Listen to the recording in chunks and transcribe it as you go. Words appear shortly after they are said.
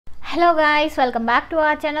Hello guys, welcome back to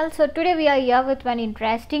our channel. So today we are here with one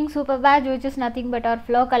interesting super badge, which is nothing but our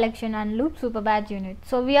flow collection and loop super badge unit.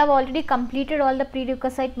 So we have already completed all the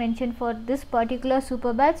prerequisite mentioned for this particular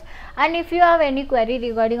super badge, and if you have any query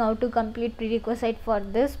regarding how to complete prerequisite for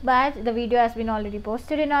this badge, the video has been already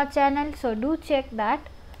posted in our channel, so do check that.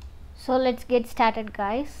 So let's get started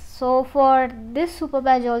guys. So for this super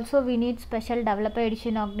badge also we need special developer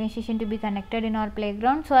edition organization to be connected in our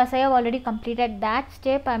playground. So as I have already completed that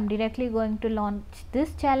step, I am directly going to launch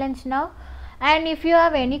this challenge now. And if you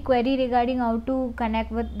have any query regarding how to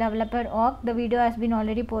connect with developer org, the video has been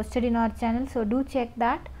already posted in our channel, so do check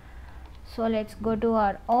that. So let's go to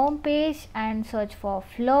our home page and search for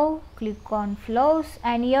flow, click on flows,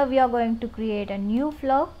 and here we are going to create a new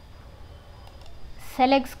flow.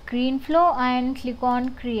 Select screen flow and click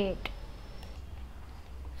on create.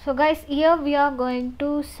 So guys, here we are going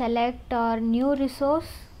to select our new resource.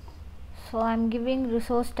 So I am giving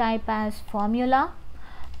resource type as formula,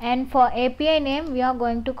 and for API name we are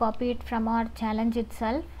going to copy it from our challenge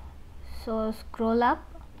itself. So scroll up,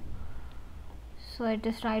 so it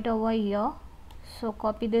is right over here. So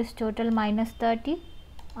copy this total -30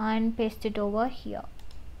 and paste it over here.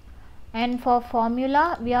 And for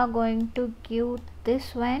formula we are going to give this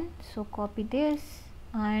one, so copy this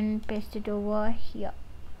and paste it over here.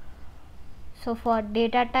 So for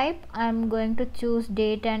data type I am going to choose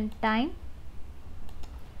date and time.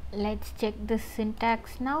 Let's check this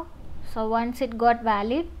syntax now. So once it got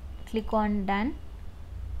valid, click on done.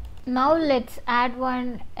 Now let's add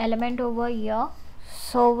one element over here,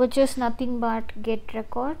 so which is nothing but get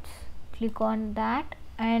records. Click on that,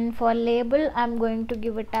 and for label I am going to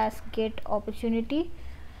give it as get opportunity,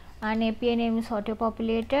 and API name is auto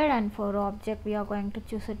populated, and for object we are going to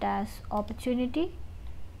choose it as opportunity.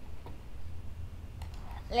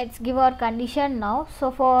 Let's give our condition now.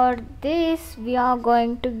 So for this we are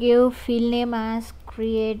going to give field name as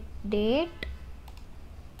create date,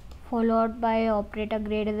 followed by operator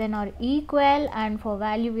greater than or equal, and for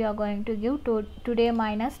value we are going to give today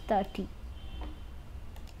 -30.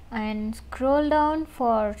 And scroll down,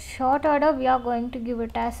 for sort order we are going to give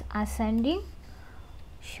it as ascending,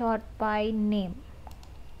 sort by name,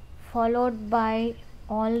 followed by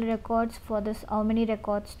all records. For this, how many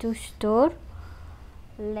records to store.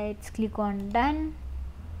 Let's click on done.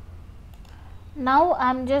 Now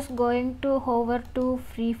I'm just going to hover to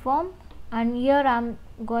freeform, and here I'm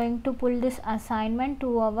going to pull this assignment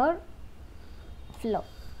to our flow.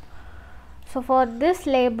 So for this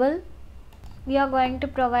label we are going to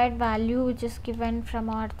provide value which is given from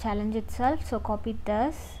our challenge itself. So copy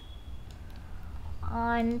this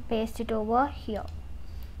and paste it over here.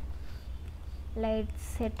 Let's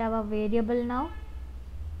set our variable now.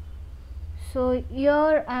 So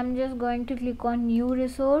here I am just going to click on new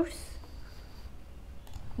resource,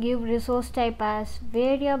 give resource type as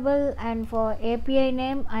variable, and for API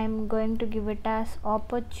name I am going to give it as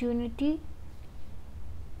opportunity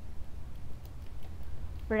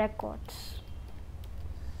records.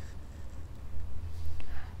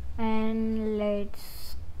 And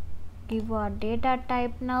let's give our data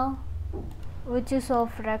type now, which is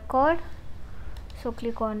of record. So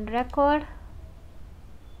click on record.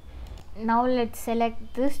 Now let's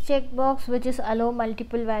select this checkbox, which is allow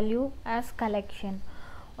multiple value as collection.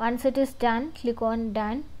 Once it is done, click on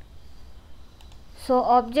done. So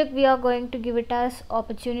object we are going to give it as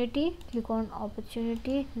opportunity. Click on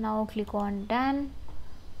opportunity. Now click on done.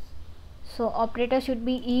 So operator should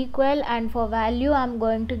be equal, and for value I am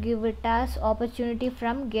going to give it as opportunity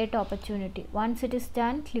from get opportunity. Once it is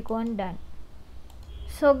done, click on done.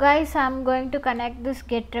 So guys, I am going to connect this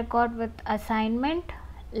get record with assignment.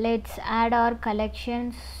 Let's add our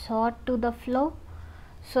collection sort to the flow.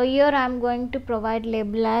 So here I am going to provide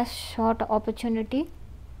label as short opportunity.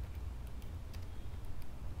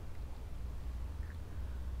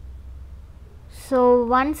 So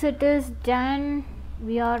once it is done,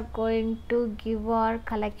 we are going to give our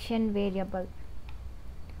collection variable.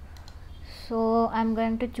 So I am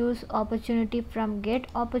going to choose opportunity from get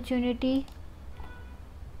opportunity.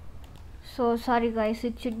 So sorry guys,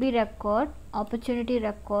 it should be record, opportunity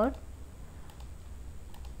record,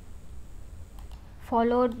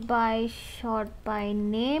 followed by short by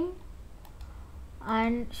name,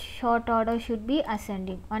 and short order should be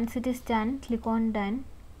ascending. Once it is done, click on done,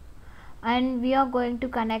 and we are going to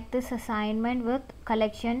connect this assignment with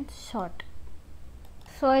collection sort.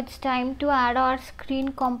 So it's time to add our screen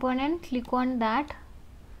component. Click on that,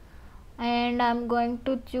 and I'm going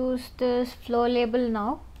to choose this flow label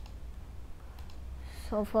now.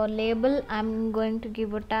 So for label I'm going to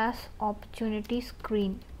give it as opportunity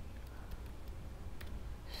screen.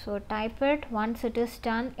 So type it. Once it is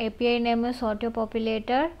done, API name is auto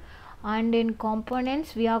populator, and in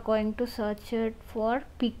components we are going to search it for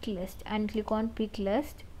pick list and click on pick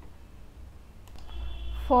list.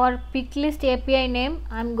 For pick list API name,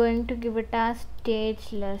 I'm going to give it as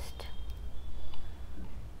stage list.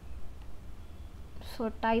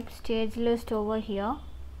 So type stage list over here.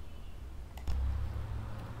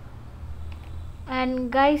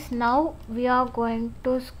 And guys, now we are going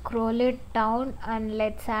to scroll it down and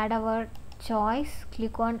let's add our choice.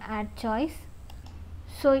 Click on add choice.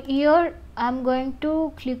 So here I'm going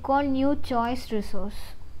to click on new choice resource.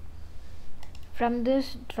 From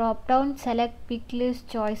this drop down, select pick list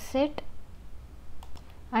choice set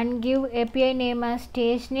and give API name as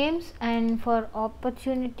stage names, and for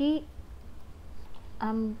opportunity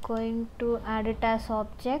I'm going to add it as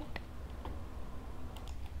object,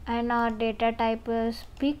 and our data type is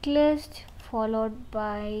pick list followed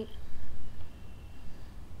by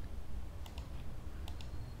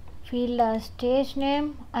field as stage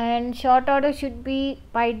name, and short order should be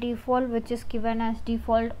by default, which is given as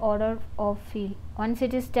default order of field. Once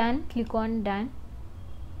it is done, click on done.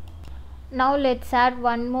 Now let's add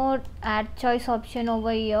one more add choice option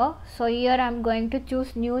over here. So here I'm going to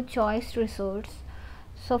choose new choice resource.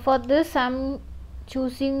 So for this I'm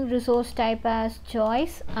choosing resource type as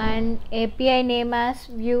choice and API name as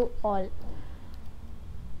view all.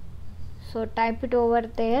 So type it over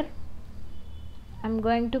there. I'm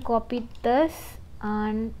going to copy this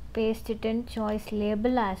and paste it in choice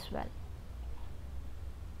label as well.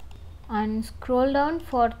 And scroll down.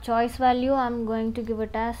 For choice value I'm going to give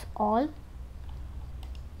it as all.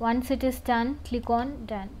 Once it is done, click on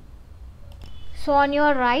done. So on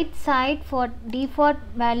your right side, for default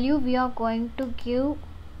value we are going to give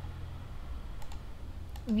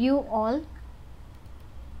view all.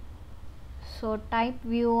 So type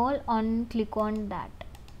view all and click on that.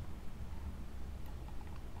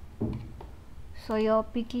 So your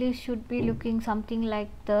pick list should be looking something like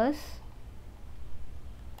this.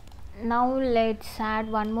 Now let's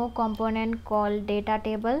add one more component called data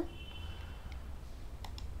table.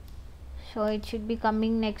 So it should be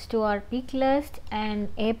coming next to our pick list, and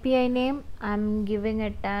API name I'm giving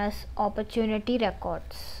it as opportunity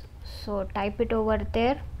records. So type it over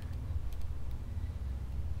there.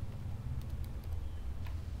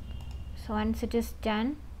 So once it is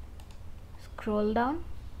done, scroll down.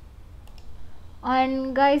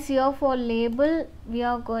 And guys, here for label we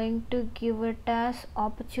are going to give it as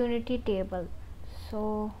opportunity table.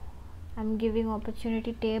 So I'm giving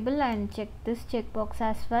opportunity table and check this checkbox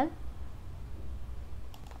as well.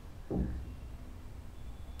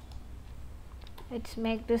 Let's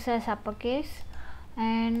make this as uppercase.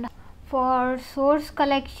 And for source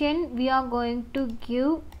collection we are going to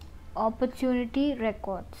give opportunity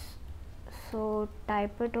records. So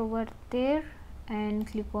type it over there and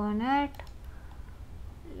click on it.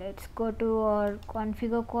 Let's go to our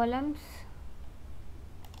configure columns.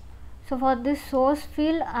 So for this source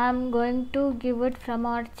field I'm going to give it from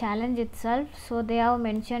our challenge itself. So they have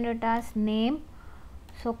mentioned it as name.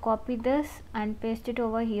 So copy this and paste it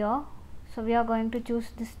over here. So we are going to choose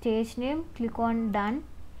the stage name, click on done.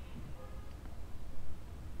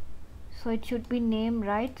 So it should be name,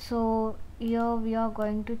 right? So here we are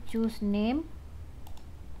going to choose name,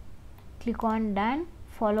 click on done,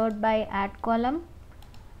 followed by add column.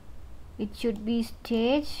 It should be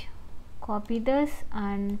stage. Copy this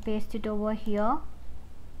and paste it over here.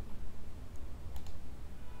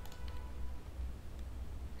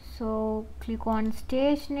 So click on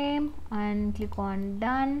stage name and click on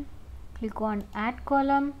done, click on add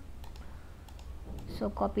column.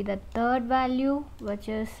 So copy the third value, which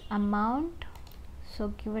is amount. So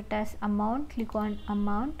give it as amount, click on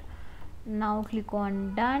amount. Now click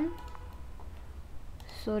on done.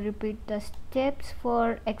 So repeat the steps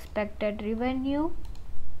for expected revenue.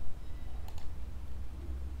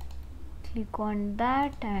 Click on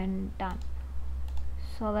that and done.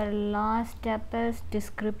 So our last step is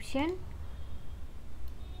description.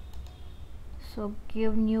 So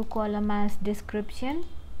give new column as description,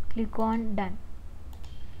 click on done.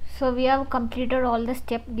 So we have completed all the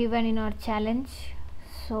steps given in our challenge.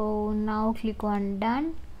 So now click on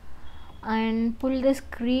done and pull the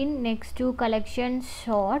screen next to collection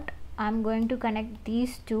sort. I'm going to connect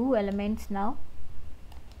these two elements now.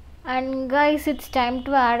 And guys, it's time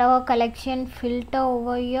to add our collection filter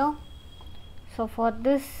over here. So for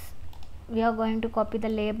this we are going to copy the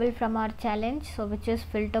label from our challenge, so which is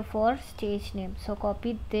filter for stage name. So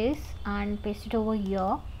copy this and paste it over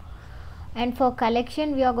here. And for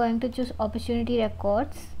collection we are going to choose opportunity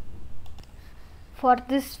records. For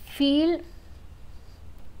this field,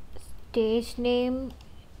 stage name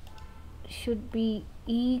should be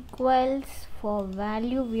equals. For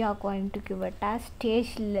value we are going to give it as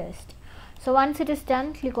stage list. So once it is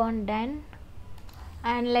done, click on done,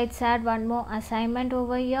 and let's add one more assignment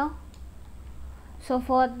over here. So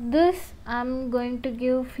for this I'm going to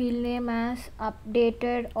give field name as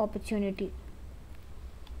updated opportunity.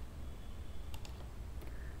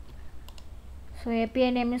 So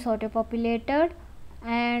API name is auto populated,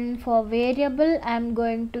 and for variable I'm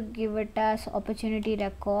going to give it as opportunity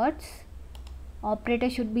records. Operator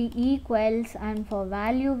should be equals, and for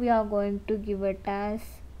value we are going to give it as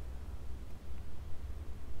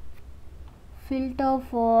filter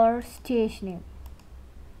for stage name.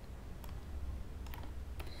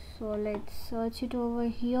 So let's search it over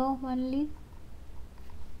here only.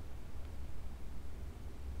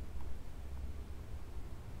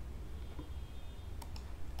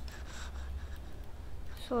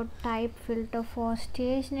 So type filter for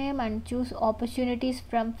stage name and choose opportunities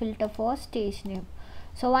from filter for stage name.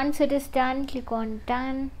 So once it is done, click on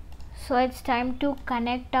done. So it's time to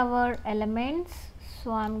connect our elements.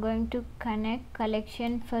 So I'm going to connect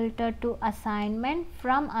collection filter to assignment,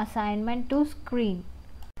 from assignment to screen.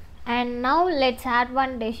 And now let's add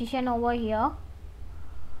one decision over here.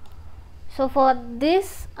 So for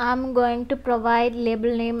this I'm going to provide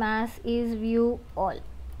label name as is view all.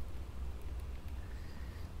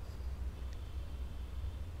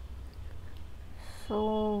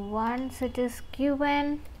 So once it is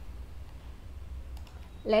given,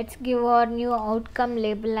 let's give our new outcome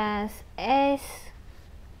label as S,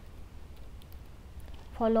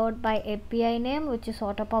 followed by API name, which is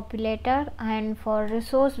auto populator, and for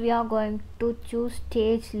resource we are going to choose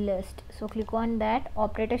stage list. So click on that.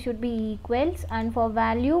 Operator should be equals, and for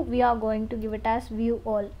value we are going to give it as view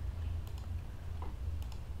all.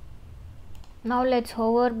 Now let's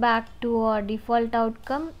hover back to our default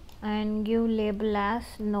outcome and give label as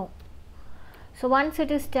no. So once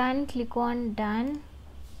it is done, click on done.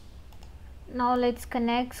 Now let's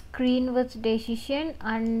connect screen with decision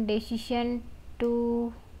and decision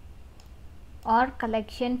to our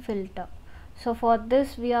collection filter. So for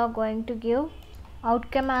this we are going to give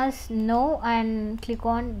outcome as no and click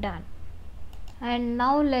on done. And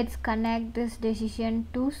now let's connect this decision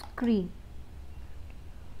to screen.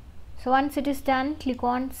 So once it is done, click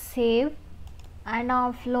on save, and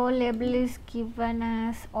our flow label is given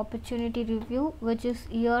as opportunity review, which is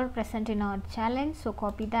here present in our challenge. So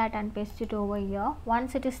copy that and paste it over here.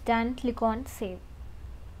 Once it is done, click on save.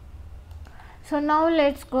 So now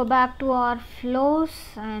let's go back to our flows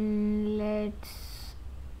and let's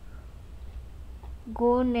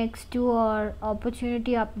go next to our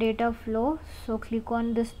opportunity updater flow. So click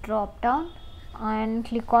on this drop down and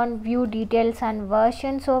click on view details and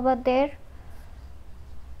versions over there,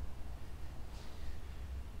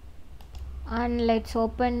 and let's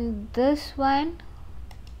open this one,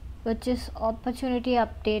 which is opportunity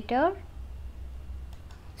updater.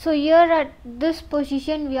 So here at this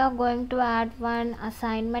position we are going to add one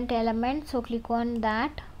assignment element. So click on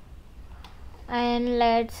that and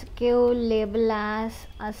let's give label as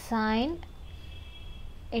assign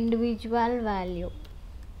individual value.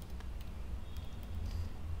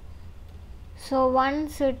 So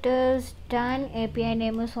once it is done, API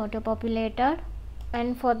name is auto populated,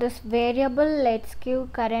 and for this variable let's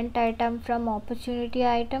give current item from opportunity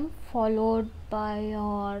item, followed by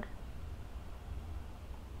our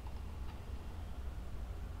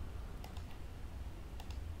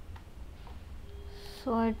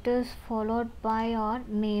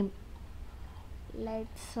name.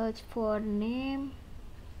 Let's search for name,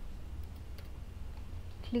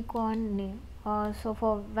 click on name. So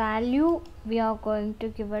for value we are going to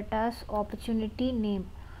give it as opportunity name.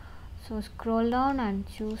 So scroll down and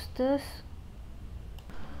choose this.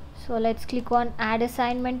 So let's click on add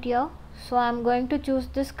assignment here. So I'm going to choose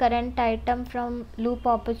this current item from loop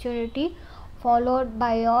opportunity, followed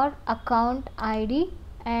by your account ID,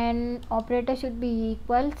 and operator should be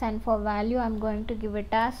equals, and for value I'm going to give it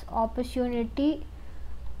as opportunity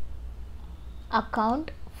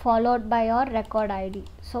account, followed by your record ID.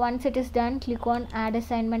 So once it is done, click on add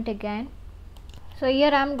assignment again. So here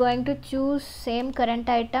I'm going to choose same current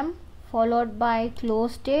item, followed by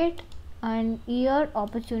close date, and here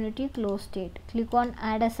opportunity close date. Click on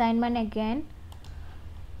add assignment again.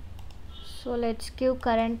 So let's give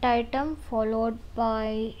current item followed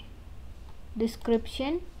by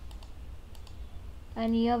description,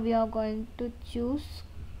 and here we are going to choose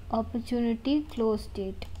opportunity close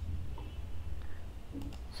date.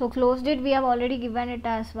 So close date we have already given it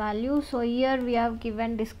as value, so here we have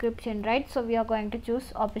given description, right? So we are going to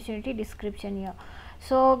choose opportunity description here.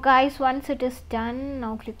 So guys, once it is done,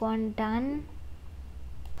 now click on done.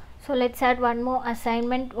 So let's add one more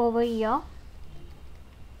assignment over here,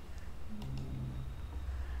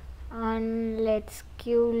 and let's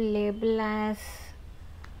give label as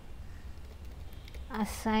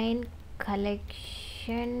assign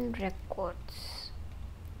collection records.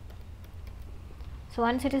 So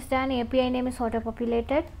once it is done, API name is auto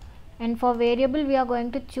populated, and for variable we are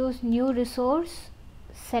going to choose new resource,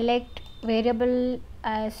 select variable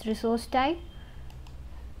as resource type,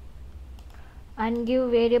 and give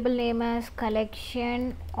variable name as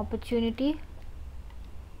collection opportunity,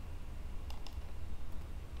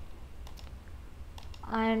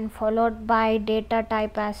 and followed by data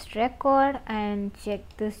type as record, and check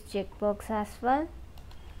this checkbox as well,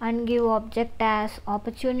 and give object as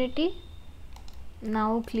opportunity.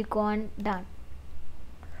 Now click on done.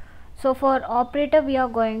 So for operator we are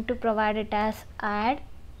going to provide it as add.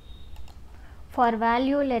 For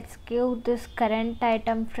value, let's give this current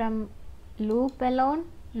item from loop alone.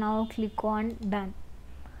 Now click on done.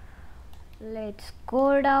 Let's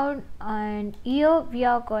go down, and here we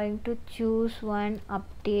are going to choose one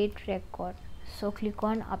update record. So click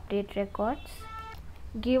on update records,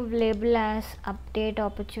 give label as update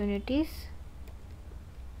opportunities,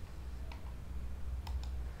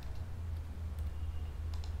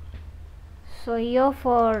 so here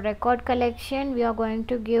for record collection we are going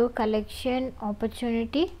to give collection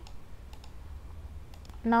opportunity.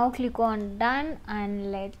 Now click on done,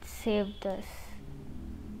 and let's save this.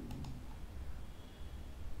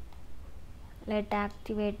 Let's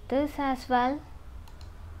activate this as well.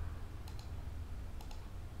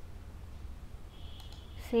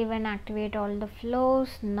 Save and activate all the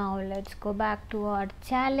flows. Now let's go back to our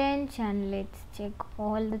challenge, and let's check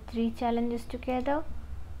all the 3 challenges together.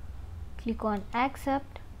 Click on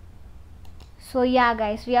accept. So yeah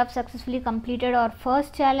guys, we have successfully completed our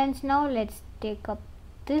first challenge. Now let's take up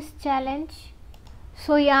this challenge.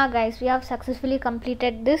 So yeah guys, we have successfully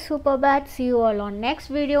completed this Superbadge. See you all on next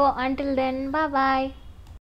video. Until then, bye bye.